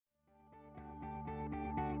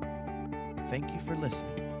Thank you for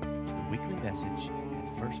listening to the weekly message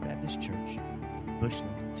at First Baptist Church in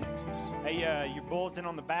Bushland, Texas. Hey, your bulletin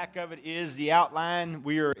on the back of it is the outline.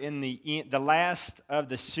 We are in the last of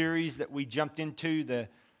the series that we jumped into, the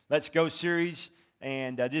Let's Go series,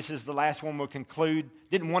 and this is the last one we'll conclude.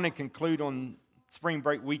 Didn't want to conclude on spring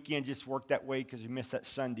break weekend, just worked that way because we missed that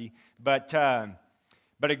Sunday. But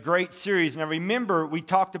a great series. Now remember, we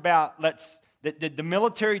talked about the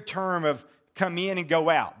military term of come in and go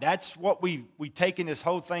out. That's what we've taken this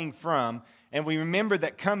whole thing from. And we remember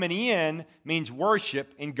that coming in means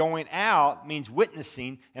worship and going out means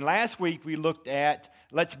witnessing. And last week we looked at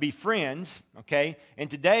let's be friends, okay?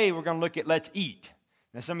 And today we're going to look at let's eat.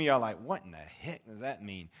 Now some of y'all are like, what in the heck does that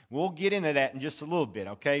mean? We'll get into that in just a little bit,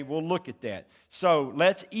 okay? We'll look at that. So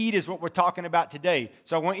let's eat is what we're talking about today.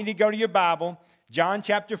 So I want you to go to your Bible, John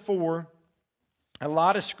chapter 4. A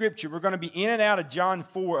lot of scripture. We're going to be in and out of John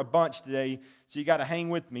 4 a bunch today, so you got to hang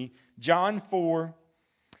with me. John 4.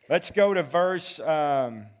 Let's go to verse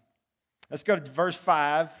 5.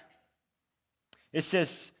 It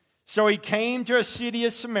says, "So he came to a city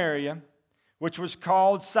of Samaria, which was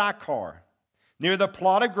called Sychar, near the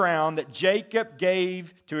plot of ground that Jacob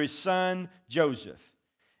gave to his son Joseph.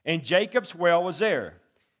 And Jacob's well was there.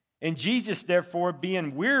 And Jesus, therefore,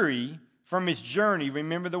 being weary from his journey,"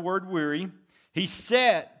 remember the word weary, He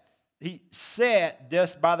sat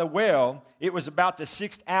thus by the well. It was about the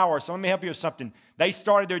 6th hour. So let me help you with something. They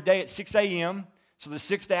started their day at 6 a.m., so the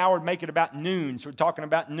 6th hour would make it about noon. So we're talking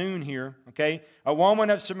about noon here, okay? A woman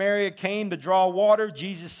of Samaria came to draw water.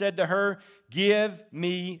 Jesus said to her, "Give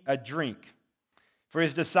me a drink." For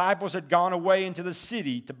his disciples had gone away into the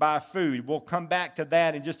city to buy food. We'll come back to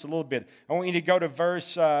that in just a little bit. I want you to go to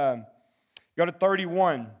go to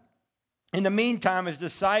 31. In the meantime, his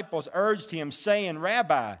disciples urged him, saying,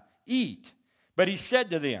 "Rabbi, eat." But he said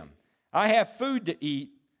to them, "I have food to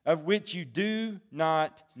eat of which you do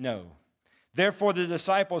not know." Therefore the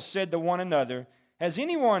disciples said to one another, "Has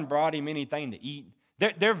anyone brought him anything to eat?"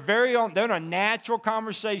 They're on a natural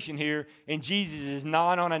conversation here, and Jesus is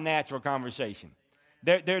not on a natural conversation.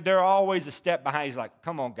 They're always a step behind. He's like,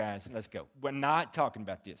 "Come on, guys, let's go." We're not talking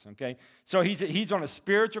about this, okay? So he's on a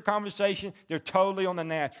spiritual conversation. They're totally on the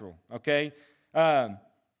natural, okay?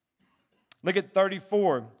 Look at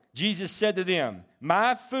 34. Jesus said to them,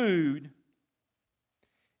 "My food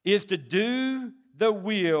is to do the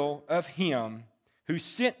will of him who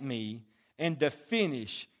sent me and to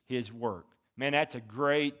finish his work." Man, that's a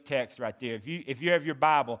great text right there. If you have your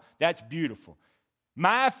Bible, that's beautiful.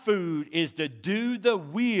 My food is to do the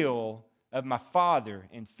will of my Father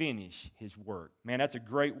and finish his work. Man, that's a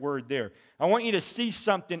great word there. I want you to see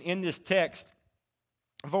something in this text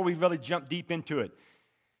before we really jump deep into it.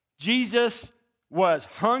 Jesus was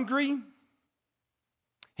hungry,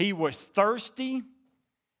 he was thirsty,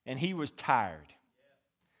 and he was tired.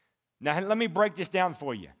 Now, let me break this down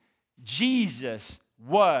for you. Jesus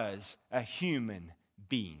was a human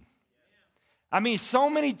being. I mean, so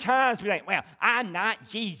many times we think, "Well, I'm not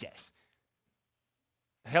Jesus."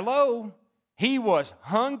 Hello? He was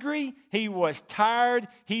hungry, he was tired,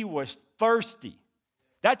 he was thirsty.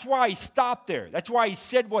 That's why he stopped there. That's why he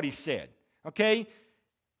said what he said, okay?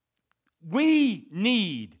 We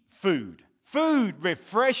need food. Food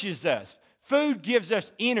refreshes us. Food gives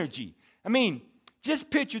us energy. I mean, just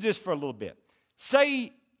picture this for a little bit.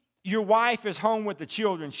 Say your wife is home with the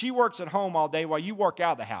children. She works at home all day while you work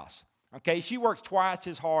out of the house. Okay, she works twice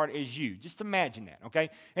as hard as you. Just imagine that, okay?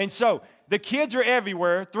 And so the kids are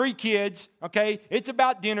everywhere, 3 kids, okay? It's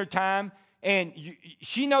about dinner time, and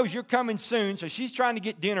she knows you're coming soon, so she's trying to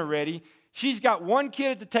get dinner ready. She's got 1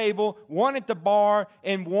 kid at the table, 1 at the bar,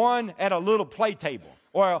 and 1 at a little play table.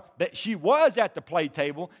 Well, she was at the play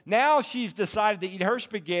table. Now she's decided to eat her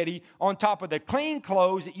spaghetti on top of the clean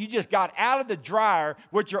clothes that you just got out of the dryer,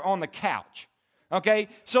 which are on the couch, okay?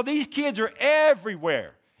 So these kids are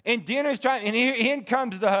everywhere. And dinner's time, and in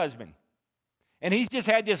comes the husband. And he's just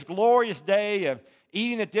had this glorious day of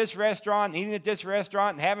eating at this restaurant, and eating at this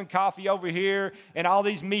restaurant, and having coffee over here, and all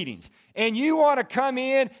these meetings. And you want to come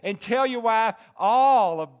in and tell your wife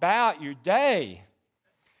all about your day.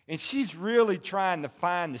 And she's really trying to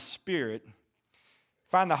find the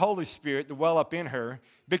Holy Spirit to well up in her,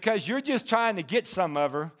 because you're just trying to get some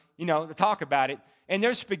of her, to talk about it. And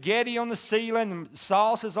there's spaghetti on the ceiling, and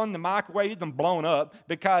sauce is on the microwave and blown up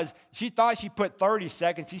because she thought she put 30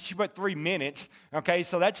 seconds. She put 3 minutes, okay?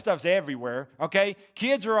 So that stuff's everywhere, okay?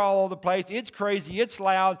 Kids are all over the place. It's crazy. It's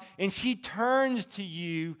loud. And she turns to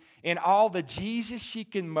you in all the Jesus she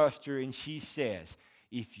can muster, and she says,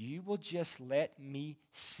 "If you will just let me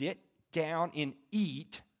sit down and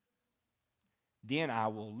eat, then I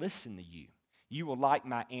will listen to you." you will like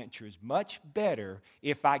my answers much better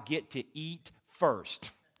if I get to eat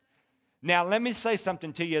first. Now, let me say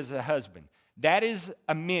something to you as a husband. That is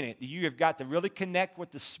a minute that you have got to really connect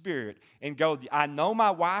with the Spirit and go, I know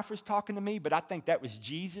my wife was talking to me, but I think that was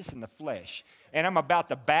Jesus in the flesh. And I'm about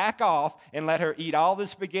to back off and let her eat all the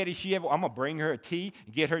spaghetti she ever. I'm going to bring her a tea,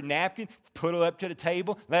 get her a napkin, put her up to the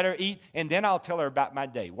table, let her eat, and then I'll tell her about my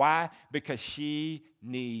day. Why? Because she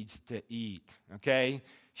needs to eat, okay?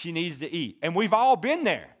 She needs to eat. And we've all been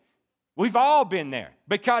there. We've all been there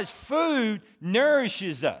because food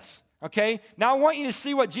nourishes us. Okay? Now I want you to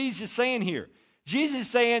see what Jesus is saying here. Jesus is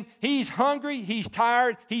saying he's hungry, he's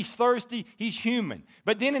tired, he's thirsty, he's human.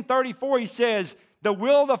 But then in 34 he says, the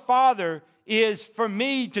will of the Father is for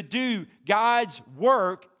me to do God's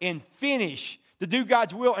work and to do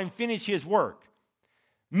God's will and finish his work.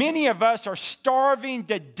 Many of us are starving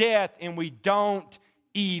to death and we don't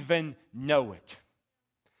even know it.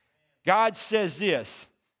 God says this,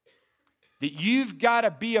 that you've got to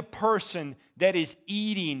be a person that is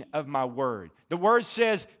eating of my word. The word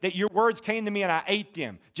says that your words came to me and I ate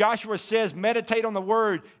them. Joshua says, meditate on the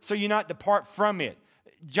word so you not depart from it.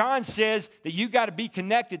 John says that you've got to be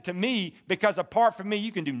connected to me because apart from me,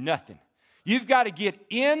 you can do nothing. You've got to get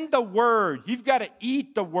in the word. You've got to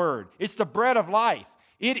eat the word. It's the bread of life.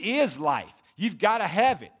 It is life. You've got to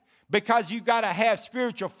have it because you've got to have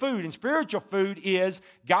spiritual food. And spiritual food is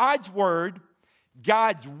God's word,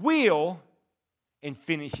 God's will, and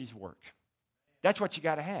finish his work. That's what you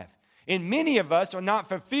got to have. And many of us are not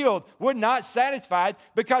fulfilled. We're not satisfied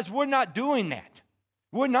because we're not doing that.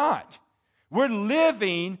 We're not. We're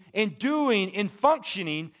living and doing and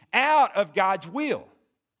functioning out of God's will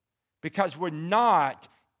because we're not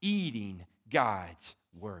eating God's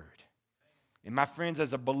word. And my friends,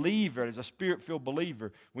 as a believer, as a spirit-filled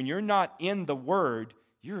believer, when you're not in the word,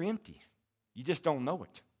 you're empty. You just don't know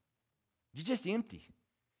it. You're just empty.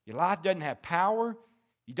 Your life doesn't have power.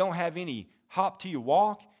 You don't have any hop to your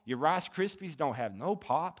walk. Your Rice Krispies don't have no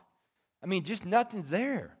pop. I mean, just nothing's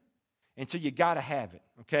there. And so you got to have it,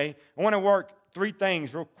 okay? I want to work 3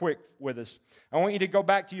 things real quick with us. I want you to go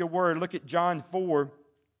back to your word. Look at John 4.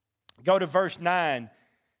 Go to verse 9.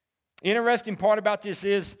 Interesting part about this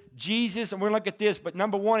is Jesus, and we're going to look at this, but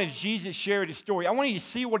number 1 is Jesus shared his story. I want you to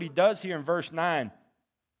see what he does here in verse 9.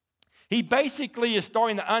 He basically is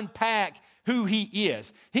starting to unpack who he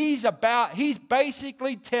is. He's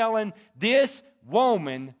basically telling this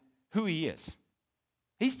woman who he is.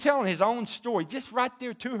 He's telling his own story just right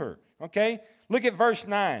there to her, okay? Look at verse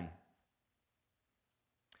 9.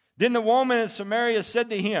 Then the woman in Samaria said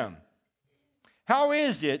to him, how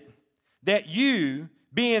is it that you,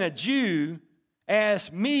 being a Jew,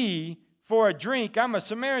 ask me for a drink? I'm a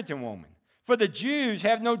Samaritan woman. For the Jews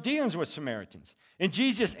have no dealings with Samaritans. And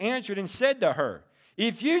Jesus answered and said to her,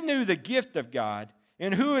 if you knew the gift of God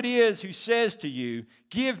and who it is who says to you,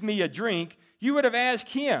 give me a drink, you would have asked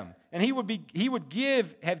him, and he would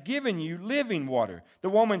have given you living water. The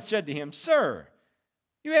woman said to him, sir,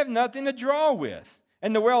 you have nothing to draw with,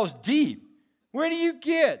 and the well is deep. Where do you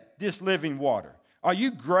get this living water? Are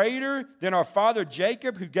you greater than our father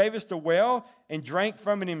Jacob, who gave us the well and drank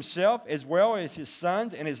from it himself, as well as his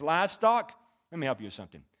sons and his livestock? Let me help you with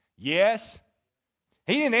something. Yes.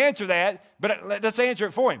 He didn't answer that, but let's answer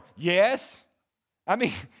it for him. Yes.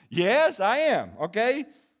 Yes, I am, okay?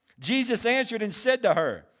 Jesus answered and said to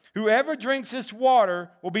her, whoever drinks this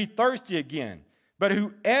water will be thirsty again. But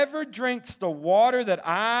whoever drinks the water that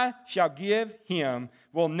I shall give him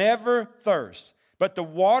will never thirst. But the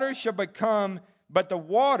water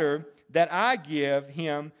that I give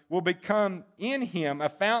him will become in him a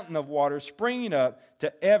fountain of water springing up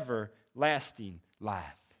to everlasting life.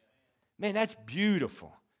 Man, that's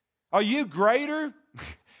beautiful. Are you greater?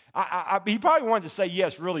 He probably wanted to say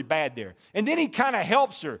yes really bad there. And then he kind of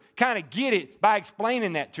helps her kind of get it by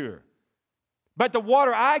explaining that to her. But the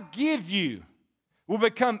water I give you will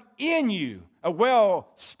become in you a well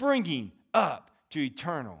springing up to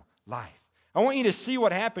eternal life. I want you to see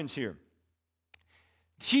what happens here.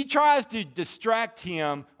 She tries to distract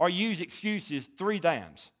him or use excuses 3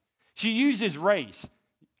 times. She uses race.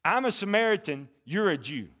 I'm a Samaritan, you're a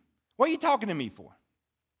Jew. What are you talking to me for?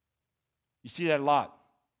 You see that a lot.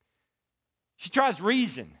 She tries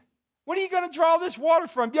reason. What are you going to draw this water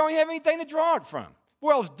from? You don't have anything to draw it from.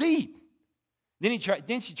 Well, it's deep. Then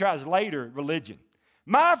she tries later religion.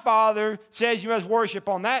 My father says you must worship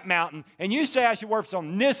on that mountain, and you say I should worship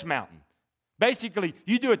on this mountain. Basically,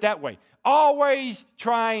 you do it that way. Always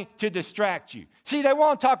trying to distract you. See, they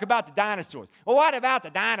want to talk about the dinosaurs. Well, what about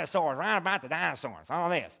the dinosaurs? What about the dinosaurs? All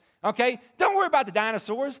this. Okay? Don't worry about the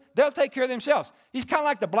dinosaurs. They'll take care of themselves. He's kind of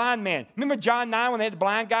like the blind man. Remember John 9 when they had the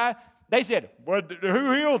blind guy? They said, well,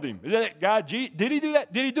 who healed him? Is that guy? Did he do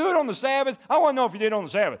that? Did he do it on the Sabbath? I want to know if he did it on the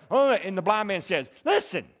Sabbath. And the blind man says,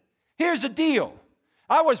 listen, here's the deal.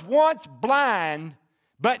 I was once blind,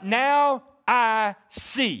 but now I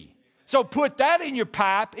see. So put that in your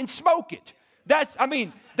pipe and smoke it.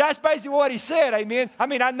 That's basically what he said, amen.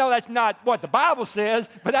 I know that's not what the Bible says,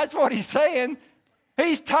 but that's what he's saying.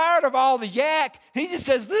 He's tired of all the yak. He just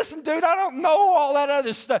says, listen, dude, I don't know all that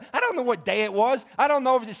other stuff. I don't know what day it was. I don't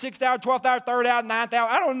know if it's the 6th hour, 12th hour, 3rd hour, 9th hour.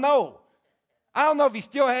 I don't know. I don't know if he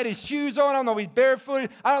still had his shoes on. I don't know if he's barefooted.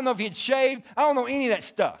 I don't know if he had shaved. I don't know any of that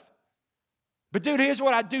stuff. But, dude, here's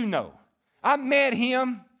what I do know. I met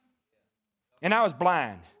him, and I was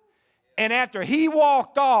blind. And after he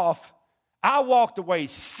walked off, I walked away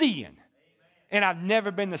seeing. And I've never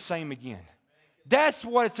been the same again. That's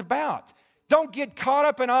what it's about. Don't get caught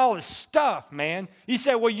up in all this stuff, man. You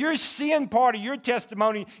say, well, your sin part of your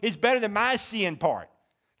testimony is better than my sin part.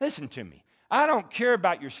 Listen to me. I don't care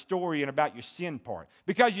about your story and about your sin part,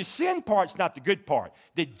 because your sin part's not the good part.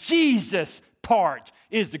 The Jesus part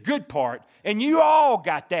is the good part, and you all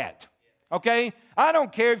got that, okay? I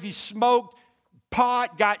don't care if you smoked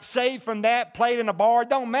pot, got saved from that, played in a bar,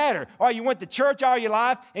 don't matter. Or you went to church all your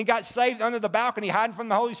life and got saved under the balcony hiding from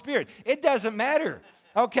the Holy Spirit. It doesn't matter.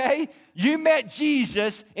 Okay? You met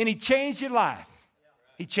Jesus, and he changed your life.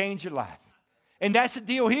 He changed your life. And that's the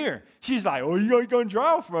deal here. She's like, oh, you ain't going to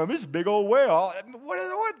drive from him. It's a big old well.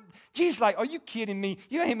 What? Jesus like, are you kidding me?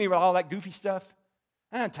 You ain't hit me with all that goofy stuff.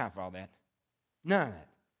 I don't have time for all that. None of that.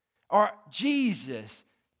 Or Jesus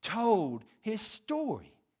told his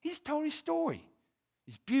story. He's told his story.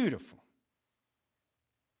 It's beautiful.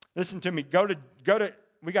 Listen to me. Go to.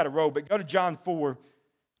 We got a row, but go to John 4.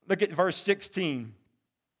 Look at verse 16.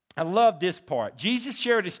 I love this part. Jesus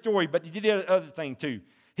shared his story, but he did the other thing too.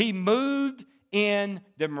 He moved in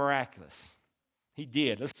the miraculous. He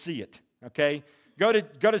did. Let's see it. Okay? Go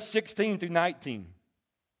to 16 through 19.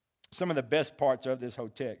 Some of the best parts of this whole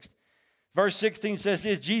text. Verse 16 says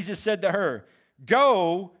this, Jesus said to her,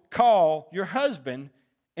 go call your husband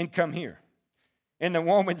and come here. And the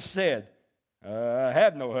woman said, I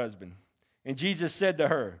have no husband. And Jesus said to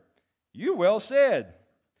her, you well said,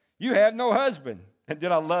 you have no husband. And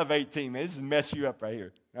then I love 18, man. This is mess you up right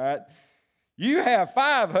here. All right. You have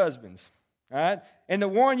 5 husbands. All right. And the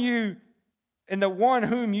one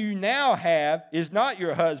whom you now have is not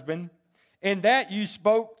your husband, and that you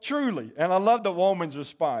spoke truly. And I love the woman's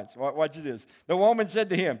response. Watch this. The woman said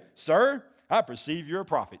to him, sir, I perceive you're a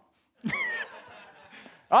prophet.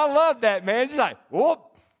 I love that, man. She's like, whoop.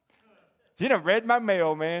 She done read my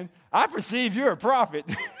mail, man. I perceive you're a prophet.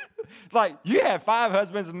 Like, you have 5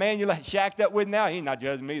 husbands, a man you're like shacked up with now, he's not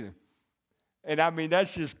your husband either. And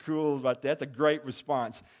that's just cool about that. That's a great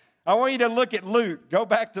response. I want you to look at Luke. Go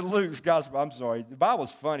back to Luke's gospel. I'm sorry. The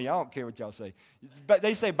Bible's funny. I don't care what y'all say. But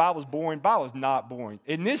they say Bible's boring. Bible's not boring.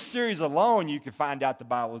 In this series alone, you can find out the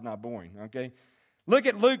Bible is not boring, okay? Look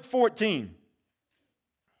at Luke 14.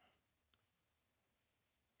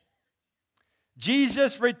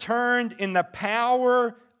 Jesus returned in the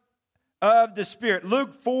power of the Spirit.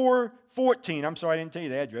 Luke 4:14. I'm sorry, I didn't tell you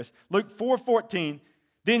the address. Luke 4:14.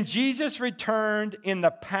 Then Jesus returned in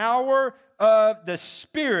the power of the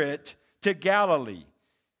Spirit to Galilee.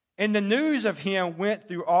 And the news of him went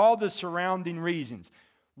through all the surrounding regions.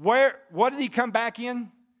 What did he come back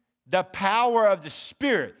in? The power of the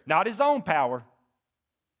Spirit. Not his own power.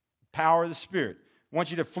 Power of the Spirit. I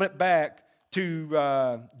want you to flip back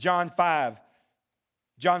to John 5.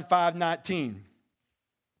 John 5:19.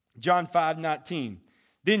 John 5:19.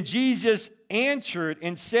 Then Jesus answered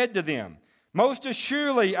and said to them, most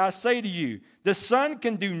assuredly I say to you, the Son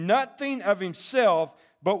can do nothing of himself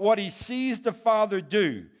but what he sees the Father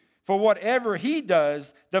do. For whatever he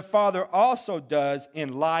does, the Father also does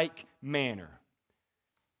in like manner.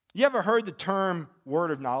 You ever heard the term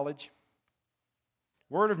word of knowledge?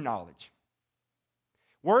 Word of knowledge.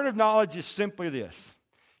 Word of knowledge is simply this.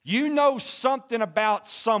 You know something about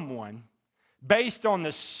someone based on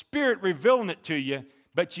the Spirit revealing it to you,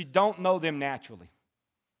 but you don't know them naturally.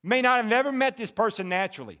 May not have ever met this person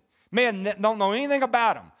naturally. Don't know anything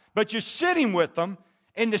about them, but you're sitting with them,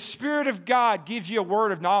 and the Spirit of God gives you a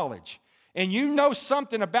word of knowledge, and you know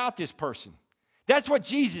something about this person. That's what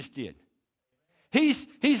Jesus did. He's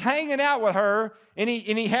hanging out with her, and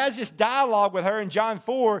he has this dialogue with her in John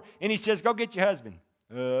 4, and he says, "Go get your husband."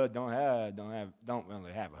 Don't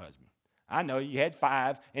really have a husband. I know you had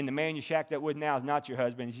 5, and the man you shacked up with now is not your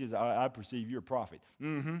husband. He says, I perceive you're a prophet.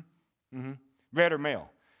 Red or male.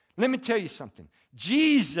 Let me tell you something.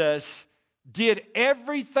 Jesus did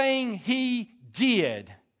everything he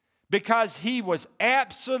did because he was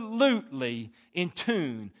absolutely in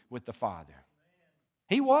tune with the Father.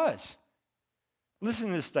 He was. Listen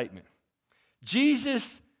to this statement.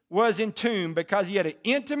 Jesus was in tune because he had an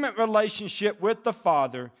intimate relationship with the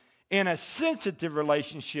Father and a sensitive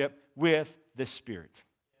relationship with the Spirit.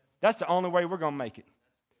 That's the only way we're going to make it.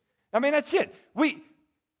 I mean, that's it.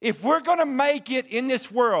 If we're going to make it in this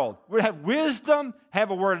world, we have wisdom, have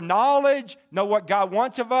a word of knowledge, know what God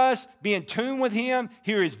wants of us, be in tune with him,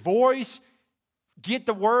 hear his voice, get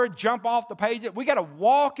the word, jump off the page. We got to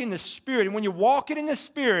walk in the Spirit. And when you're walking in the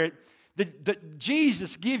Spirit,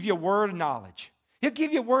 Jesus gives you a word of knowledge. He'll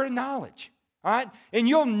give you a word of knowledge. All right? And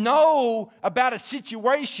you'll know about a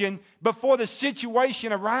situation before the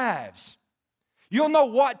situation arrives. You'll know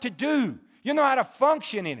what to do. You'll know how to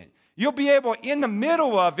function in it. You'll be able, in the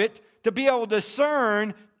middle of it, to be able to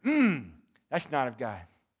discern, that's not of God.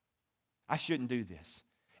 I shouldn't do this.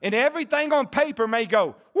 And everything on paper may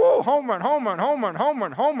go, whoo, home run, home run, home run, home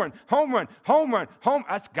run, home run, home run, home run, home.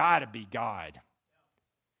 That's got to be God.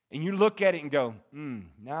 And you look at it and go,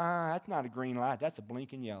 nah, that's not a green light. That's a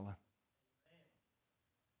blinking yellow.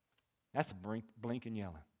 That's a blinking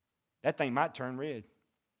yellow. That thing might turn red.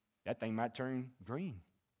 That thing might turn green.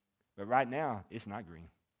 But right now, it's not green.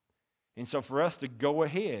 And so for us to go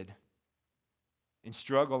ahead and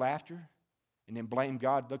struggle after and then blame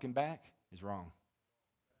God looking back is wrong.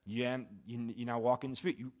 You're not walking in the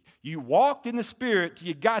Spirit. You walked in the Spirit till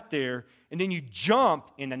you got there, and then you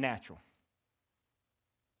jumped in the natural.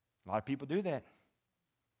 A lot of people do that.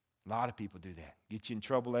 A lot of people do that. Get you in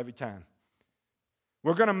trouble every time.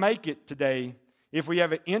 We're going to make it today if we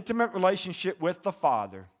have an intimate relationship with the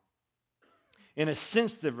Father and a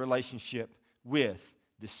sensitive relationship with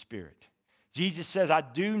the Spirit. Jesus says, I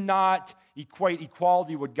do not equate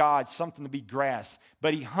equality with God something to be grasped,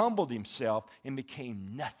 but he humbled himself and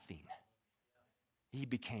became nothing. He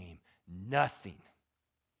became nothing.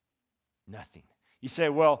 Nothing. You say,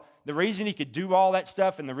 well, the reason he could do all that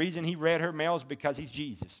stuff and the reason he read her mail is because he's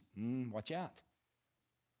Jesus. Watch out.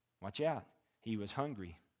 Watch out. He was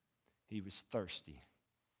hungry. He was thirsty.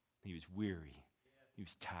 He was weary. He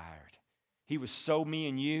was tired. He was so me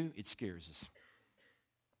and you, it scares us.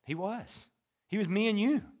 He was. He was me and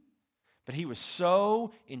you. But he was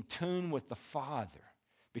so in tune with the Father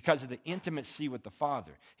because of the intimacy with the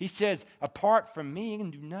Father. He says, apart from me,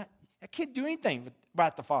 I can't do anything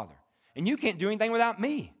without the Father. And you can't do anything without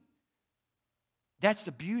me. That's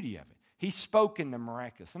the beauty of it. He's spoken the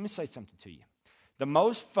miraculous. Let me say something to you. The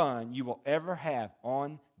most fun you will ever have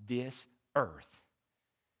on this earth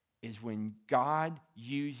is when God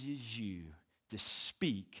uses you to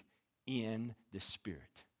speak in the Spirit.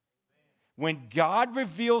 When God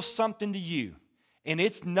reveals something to you, and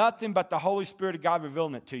it's nothing but the Holy Spirit of God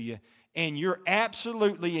revealing it to you, and you're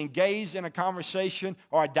absolutely engaged in a conversation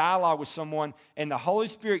or a dialogue with someone, and the Holy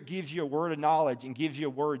Spirit gives you a word of knowledge and gives you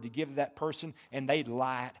a word to give to that person, and they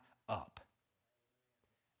light up.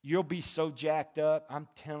 You'll be so jacked up. I'm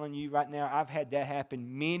telling you right now, I've had that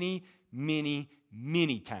happen many, many,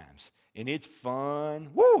 many times. And it's fun.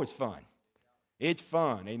 Woo, it's fun. It's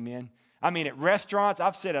fun, amen. I mean, at restaurants,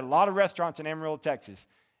 I've said at a lot of restaurants in Amarillo, Texas,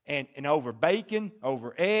 and over bacon,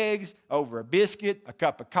 over eggs, over a biscuit, a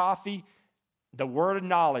cup of coffee, the word of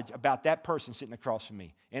knowledge about that person sitting across from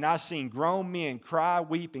me. And I've seen grown men cry,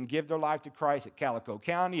 weep, and give their life to Christ at Calico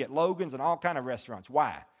County, at Logan's, and all kind of restaurants.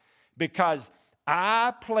 Why? Because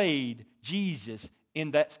I played Jesus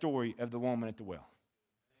in that story of the woman at the well.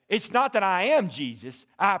 It's not that I am Jesus.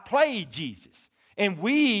 I played Jesus. And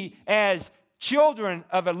we, as children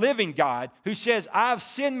of a living God who says, I've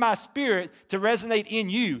sent my Spirit to resonate in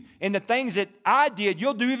you, and the things that I did,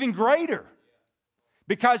 you'll do even greater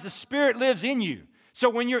because the Spirit lives in you. So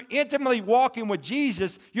when you're intimately walking with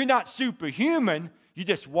Jesus, you're not superhuman. You're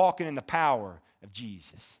just walking in the power of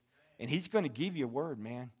Jesus. And he's going to give you a word,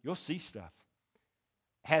 man. You'll see stuff.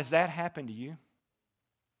 Has that happened to you?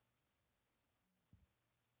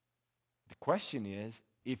 The question is,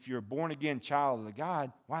 if you're a born-again child of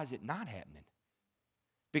God, why is it not happening?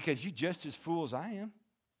 Because you're just as full as I am.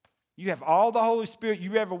 You have all the Holy Spirit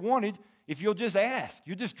you ever wanted if you'll just ask.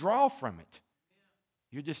 You just draw from it.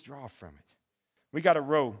 You just draw from it. We got a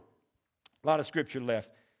row. A lot of scripture left.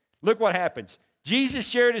 Look what happens. Jesus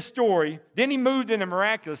shared his story. Then he moved into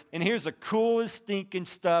miraculous. And here's the coolest stinking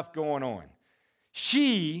stuff going on.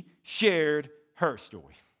 She shared her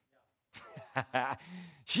story.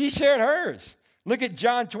 She shared hers. Look at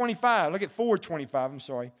John 25. Look at 4:25. I'm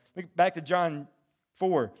sorry. Look back to John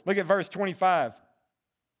 4. Look at verse 25.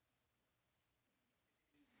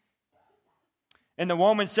 And the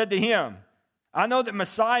woman said to him, I know that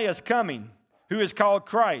Messiah is coming, who is called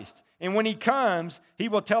Christ. And when he comes, he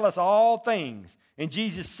will tell us all things. And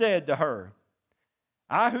Jesus said to her,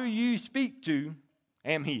 I who you speak to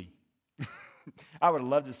am he. I would have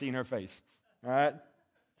loved to have seen her face. All right?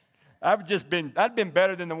 I'd been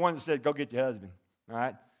better than the one that said, go get your husband. All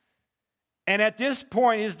right? And at this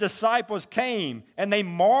point, his disciples came, and they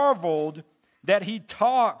marveled that he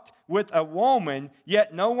talked with a woman,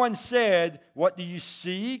 yet no one said, what do you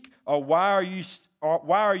seek, or why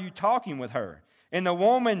are you talking with her? And the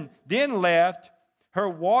woman then left her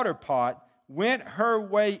water pot, went her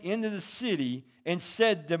way into the city, and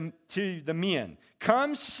said to the men,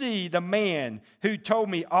 come see the man who told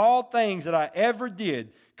me all things that I ever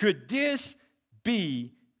did. Could this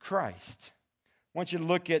be Christ? I want you to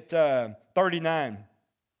look at 39.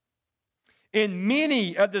 And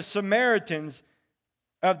many of the Samaritans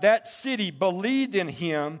of that city believed in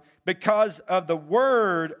him because of the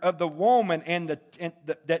word of the woman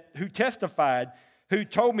who testified, who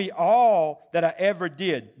told me all that I ever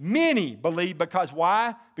did. Many believed because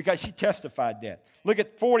why? Because she testified that. Look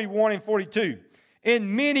at 41 and 42.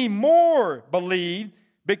 And many more believed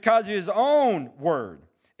because of his own word.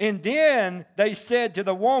 And then they said to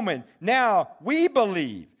the woman, now we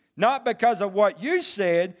believe, not because of what you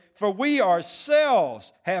said, for we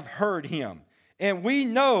ourselves have heard him. And we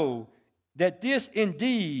know that this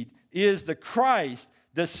indeed is the Christ,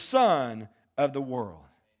 the Son of the world.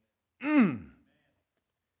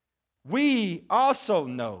 We also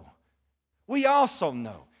know.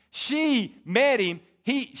 She met him.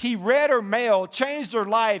 He read her mail, changed her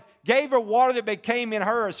life, gave her water that became in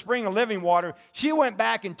her a spring of living water. She went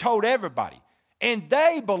back and told everybody. And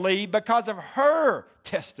they believed because of her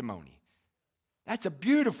testimony. That's a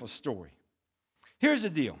beautiful story. Here's the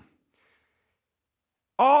deal.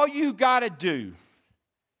 All you got to do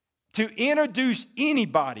to introduce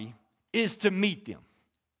anybody is to meet them.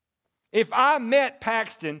 If I met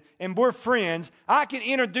Paxton and we're friends, I can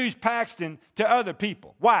introduce Paxton to other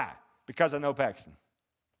people. Why? Because I know Paxton.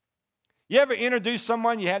 You ever introduce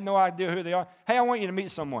someone, you have no idea who they are? Hey, I want you to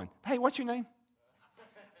meet someone. Hey, what's your name?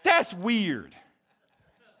 That's weird.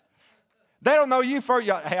 They don't know you first.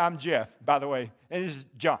 Hey, I'm Jeff, by the way. And this is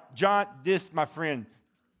John. John, this is my friend.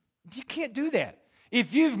 You can't do that.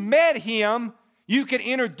 If you've met him, you can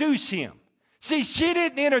introduce him. See, she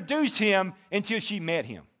didn't introduce him until she met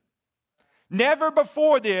him. Never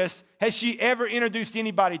before this has she ever introduced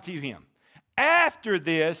anybody to him. After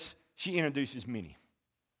this, she introduces many.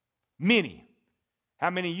 Many. How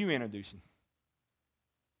many are you introducing?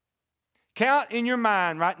 Count in your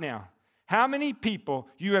mind right now how many people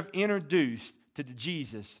you have introduced to the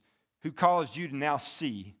Jesus who caused you to now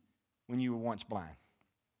see when you were once blind.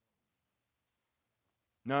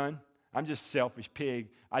 None. I'm just a selfish pig.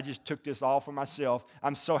 I just took this all for myself.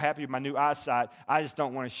 I'm so happy with my new eyesight. I just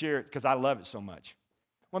don't want to share it because I love it so much.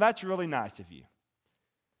 Well, that's really nice of you.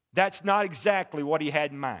 That's not exactly what he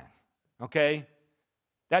had in mind, okay?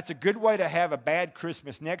 That's a good way to have a bad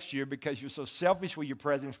Christmas next year because you're so selfish with your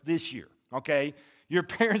presents this year, okay? Your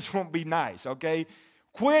parents won't be nice, okay?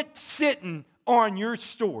 Quit sitting on your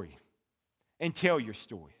story and tell your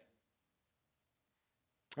story.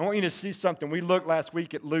 I want you to see something. We looked last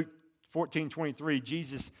week at Luke 14:23.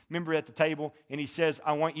 Jesus, remember at the table, and he says,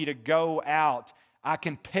 I want you to go out. I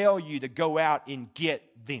compel you to go out and get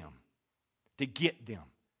them. To get them.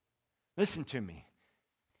 Listen to me.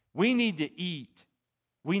 We need to eat.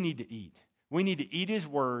 We need to eat. We need to eat his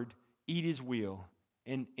word, eat his will,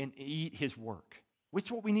 and eat his work. Which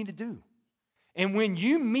is what we need to do. And when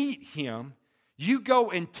you meet him, you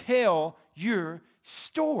go and tell your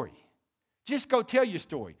story. Just go tell your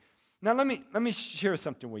story. Now let me share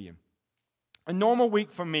something with you. A normal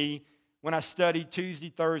week for me, when I study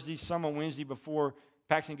Tuesday, Thursday, some on Wednesday before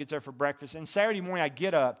Paxton gets there for breakfast, and Saturday morning I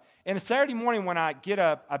get up. And Saturday morning when I get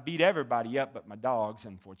up, I beat everybody up but my dogs,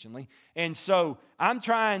 unfortunately. And so I'm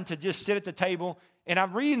trying to just sit at the table, and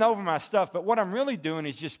I'm reading over my stuff, but what I'm really doing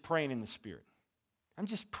is just praying in the Spirit. I'm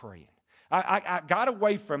just praying. I got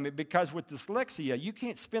away from it because with dyslexia, you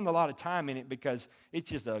can't spend a lot of time in it because it's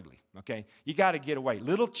just ugly, okay? You got to get away.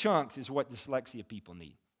 Little chunks is what dyslexia people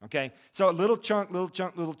need, okay? So a little chunk, little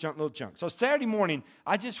chunk, little chunk, little chunk. So Saturday morning,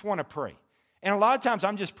 I just want to pray. And a lot of times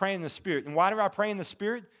I'm just praying in the Spirit. And why do I pray in the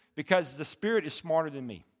Spirit? Because the Spirit is smarter than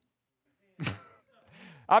me.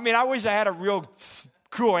 I mean, I wish I had a real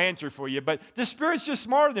cool answer for you, but the Spirit's just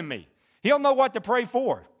smarter than me. He'll know what to pray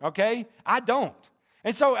for, okay? I don't.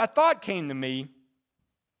 And so a thought came to me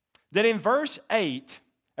that in verse 8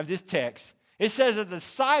 of this text, it says that the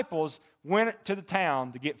disciples went to the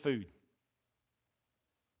town to get food.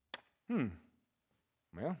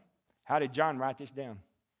 Well, how did John write this down?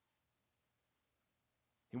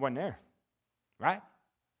 He wasn't there, right?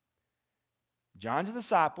 John's a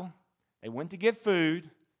disciple. They went to get food.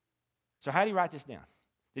 So how did he write this down?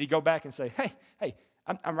 Did he go back and say, hey,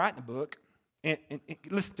 I'm writing a book, and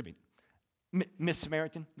listen to me. Miss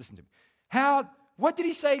Samaritan, listen to me. What did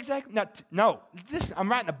he say exactly? No, listen, I'm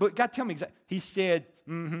writing a book. God, tell me exactly. He said,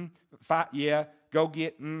 yeah, go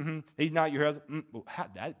get, he's not your husband. Well,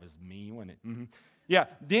 that was mean, wasn't it? Yeah,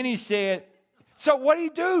 then he said, so what did he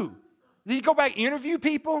do? Did he go back and interview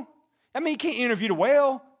people? I mean, you can't interview the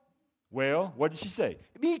whale. Well, what did she say?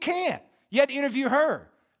 I mean, you can't. You had to interview her.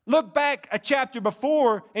 Look back a chapter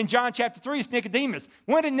before in John chapter 3, it's Nicodemus.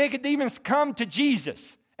 When did Nicodemus come to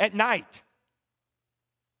Jesus? At night.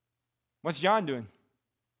 What's John doing?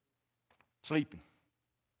 Sleeping.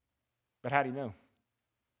 But how do you know?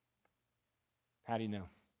 How do you know?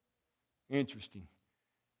 Interesting.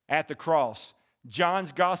 At the cross,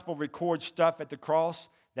 John's gospel records stuff at the cross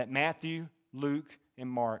that Matthew, Luke, and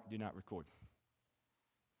Mark do not record.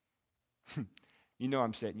 You know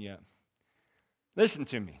I'm setting you up. Listen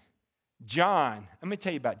to me. John, let me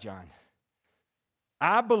tell you about John.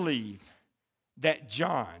 I believe that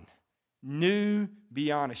John knew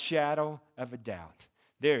beyond a shadow of a doubt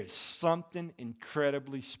there is something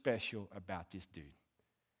incredibly special about this dude.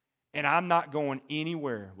 And I'm not going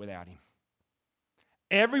anywhere without him.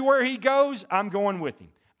 Everywhere he goes, I'm going with him.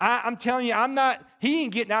 I'm telling you, he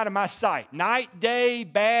ain't getting out of my sight. Night, day,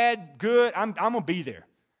 bad, good, I'm going to be there.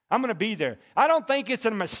 I'm going to be there. I don't think it's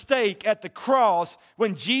a mistake at the cross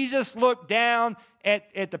when Jesus looked down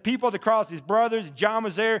at the people of the cross, his brothers, John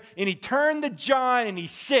was there, and he turned to John and he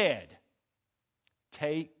said,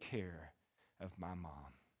 take care of my mom.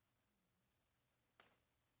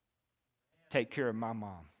 Take care of my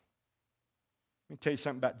mom. Let me tell you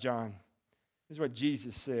something about John. This is what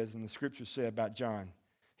Jesus says and the scriptures say about John.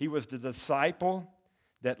 He was the disciple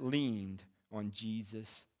that leaned on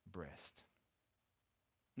Jesus' breast.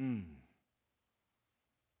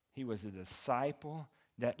 He was a disciple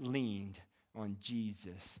that leaned on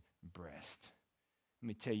Jesus' breast. Let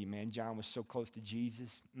me tell you, man, John was so close to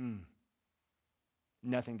Jesus.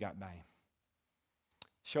 Nothing got by him.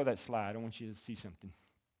 Show that slide. I want you to see something.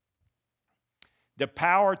 The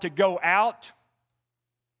power to go out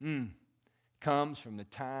comes from the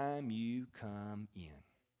time you come in.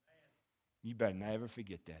 You better never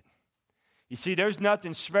forget that. You see, there's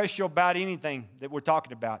nothing special about anything that we're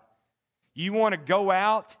talking about. You want to go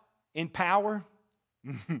out in power?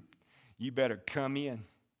 You better come in.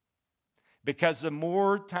 Because the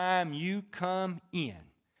more time you come in,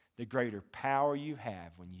 the greater power you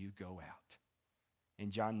have when you go out.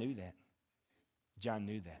 And John knew that. John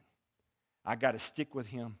knew that. I got to stick with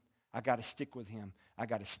him. I got to stick with him. I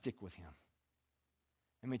got to stick with him.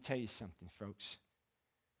 Let me tell you something, folks.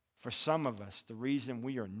 For some of us, the reason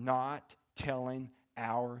we are not telling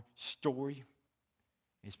our story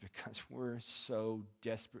is because we're so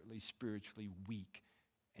desperately spiritually weak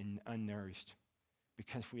and unnourished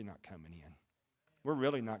because we're not coming in. We're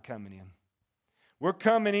really not coming in. We're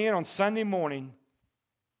coming in on Sunday morning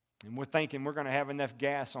and we're thinking we're going to have enough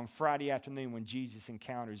gas on Friday afternoon when Jesus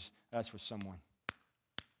encounters us with someone.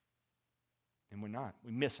 And we're not.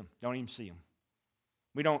 We miss them. Don't even see them.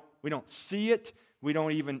 We don't see it. We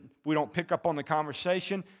don't pick up on the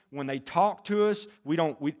conversation. When they talk to us, we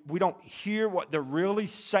don't hear what they're really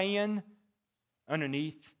saying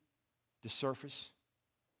underneath the surface.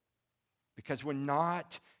 Because we're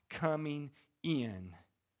not coming in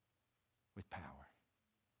with power.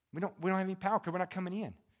 We don't have any power because we're not coming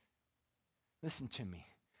in. Listen to me.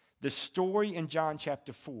 The story in John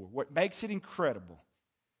chapter 4, what makes it incredible,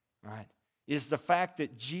 right, is the fact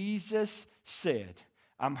that Jesus said,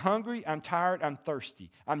 I'm hungry, I'm tired, I'm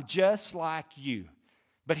thirsty. I'm just like you.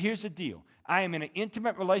 But here's the deal. I am in an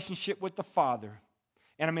intimate relationship with the Father,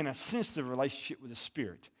 and I'm in a sensitive relationship with the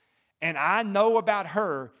Spirit. And I know about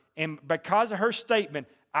her, and because of her statement,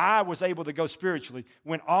 I was able to go spiritually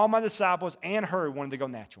when all my disciples and her wanted to go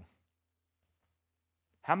natural.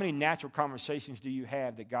 How many natural conversations do you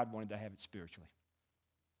have that God wanted to have it spiritually?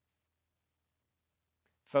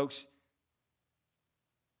 Folks,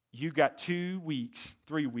 you got 2 weeks,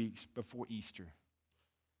 3 weeks before Easter.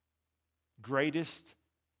 Greatest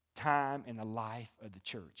time in the life of the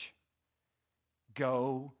church.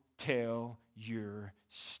 Go tell your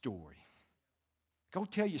story. Go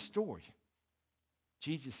tell your story.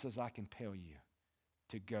 Jesus says, I compel you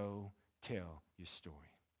to go tell your story.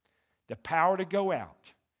 The power to go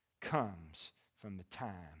out comes from the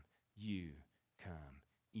time you come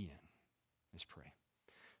in. Let's pray.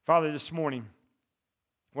 Father, this morning,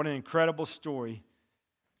 what an incredible story,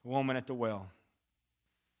 the woman at the well.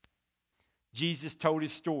 Jesus told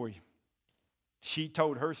his story. She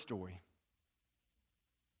told her story.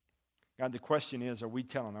 God, the question is, are we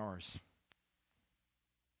telling ours?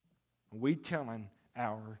 Are we telling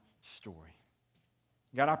our story?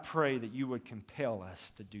 God, I pray that you would compel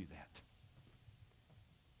us to do that.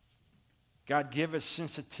 God, give us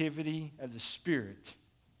sensitivity as a spirit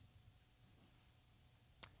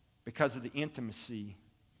because of the intimacy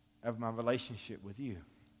of my relationship with you.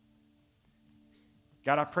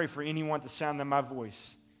 God, I pray for anyone at the sound of my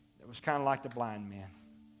voice that was kind of like the blind man.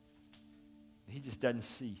 He just doesn't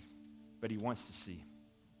see, but he wants to see.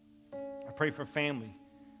 I pray for families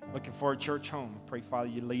looking for a church home. I pray, Father,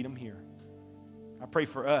 you lead them here. I pray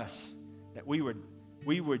for us that we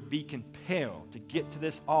would be compelled to get to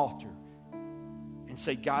this altar and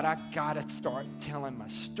say, God, I got to start telling my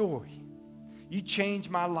story. You changed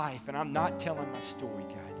my life, and I'm not telling my story,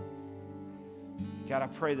 God. God, I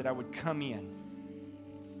pray that I would come in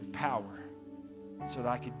with power so that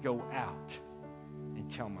I could go out and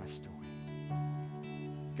tell my story.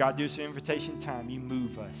 God, this invitation time, you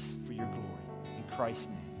move us for your glory. In Christ's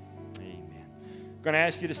name, amen. I'm going to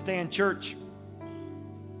ask you to stand, church.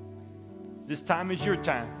 This time is your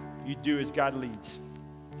time. You do as God leads.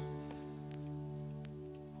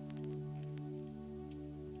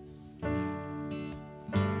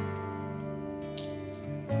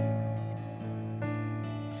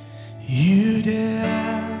 You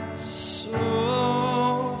dance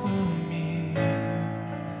over me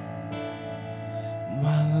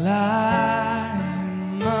while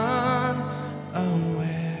I'm unaware.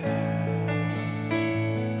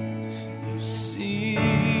 You sing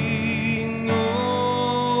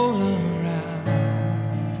all around,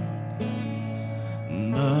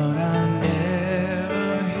 but I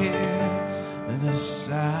never hear the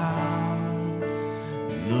sound.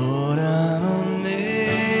 Lord, I'm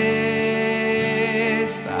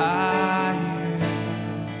by you.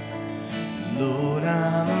 Lord,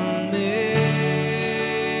 I'm amazed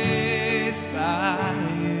by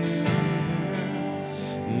you.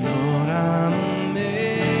 Lord, I'm amazed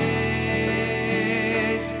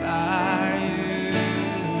by you.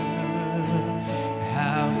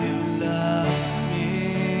 How you love me.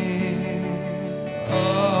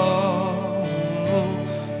 Oh,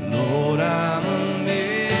 Lord, I'm amazed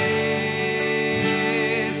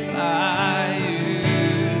by you.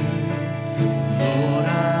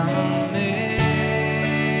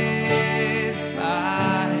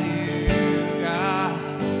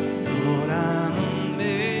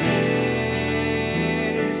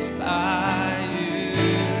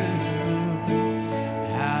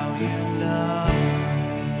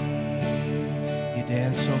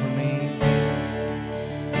 Dance over me.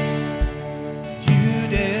 You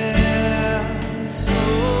dance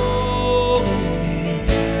over me.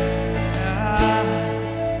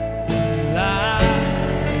 I'm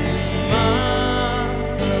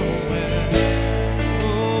unaware.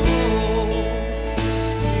 Oh,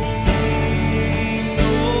 sing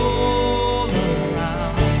all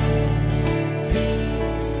around,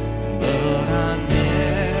 but I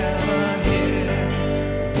never hear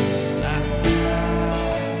the sound.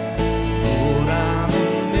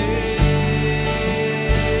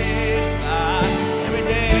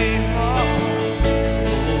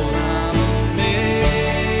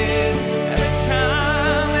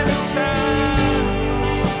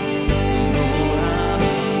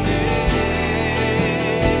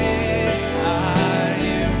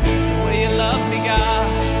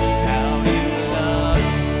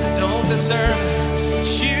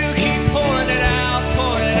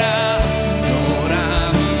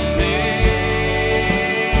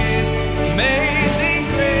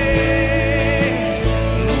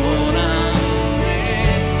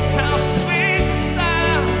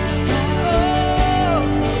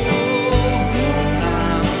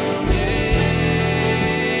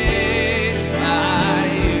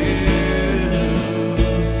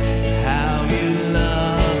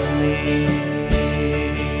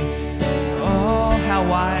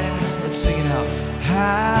 Sing it out.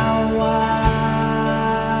 How wide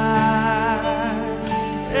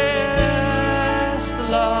is the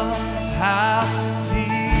love, how deep,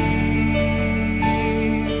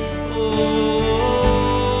 oh,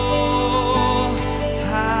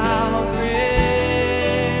 how great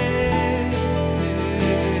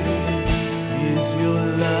is your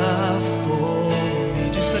love for me.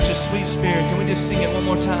 Just such a sweet spirit. Can we just sing it one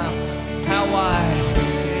more time? How wide?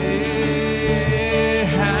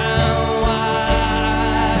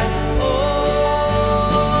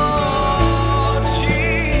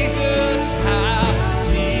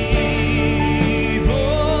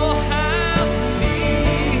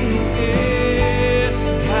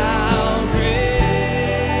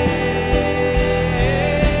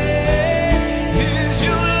 Is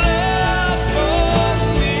your love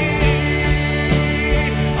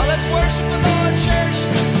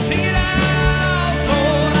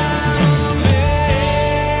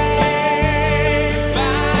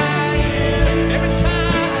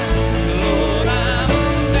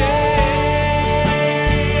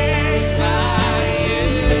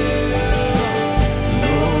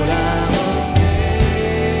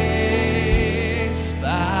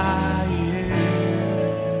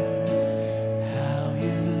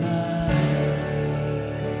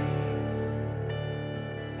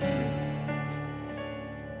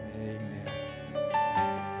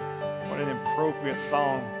What an appropriate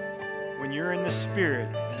song. When you're in the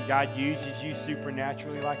Spirit and God uses you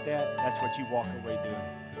supernaturally like that, that's what you walk away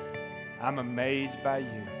doing. I'm amazed by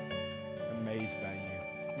you. Amazed by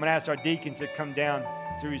you. I'm going to ask our deacons to come down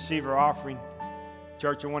to receive our offering.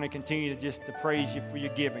 Church, I want to continue to praise you for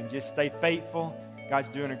your giving. Just stay faithful. God's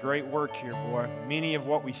doing a great work here, boy. Many of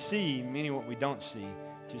what we see, many of what we don't see.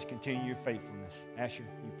 Just continue your faithfulness. Asher,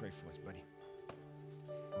 you pray for us, buddy.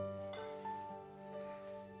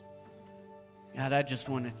 God, I just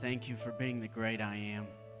want to thank you for being the great I am.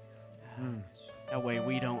 That way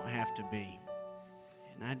we don't have to be.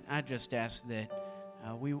 And I just ask that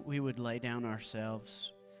we would lay down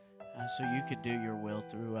ourselves so you could do your will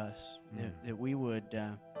through us, that we would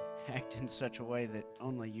act in such a way that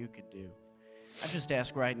only you could do. I just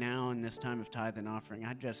ask right now in this time of tithe and offering,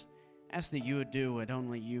 I just ask that you would do what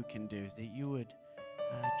only you can do, that you would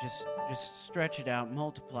just stretch it out,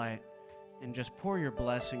 multiply it, and just pour your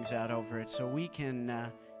blessings out over it so we can,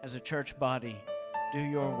 as a church body, do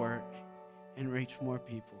your work and reach more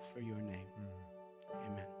people for your name.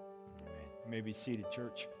 Amen. Amen. You may be seated,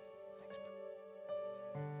 church.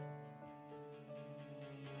 Thanks.